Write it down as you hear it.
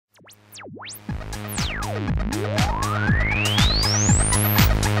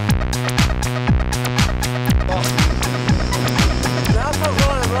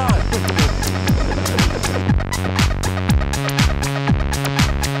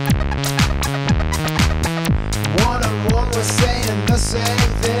One-on-one, we're saying the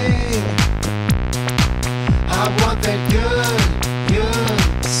same thing. I want that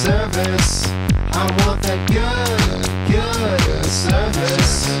good service. I want that good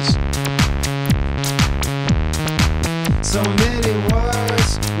service. So many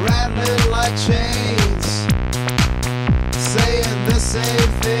words rattling like chains, saying the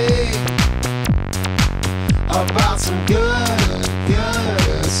same thing about some good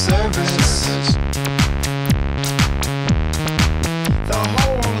service. The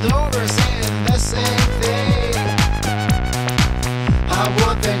holdovers saying the same thing. I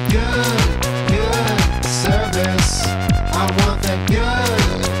want that good service. I want that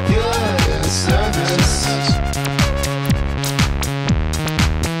good service.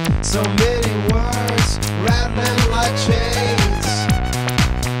 So many words rattling like chains,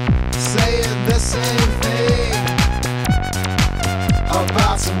 saying the same thing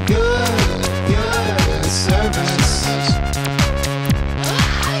about some good service.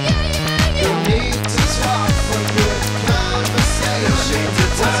 You need to talk for good conversation.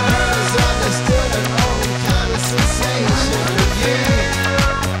 Time is understood and only kind of sensation for you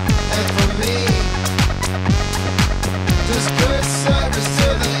and for me. Just good service to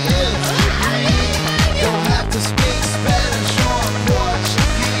the nth degree. Don't have to speak Spanish or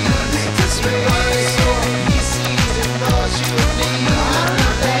Portuguese. It's so easy to know what you need.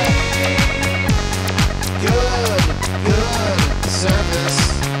 Good service.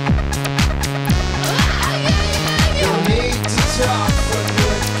 You need to talk for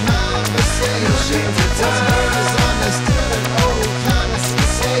good conversation. Time is understood and old kind of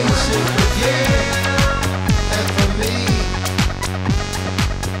sensation for you and for me.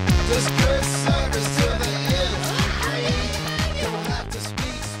 Just good service.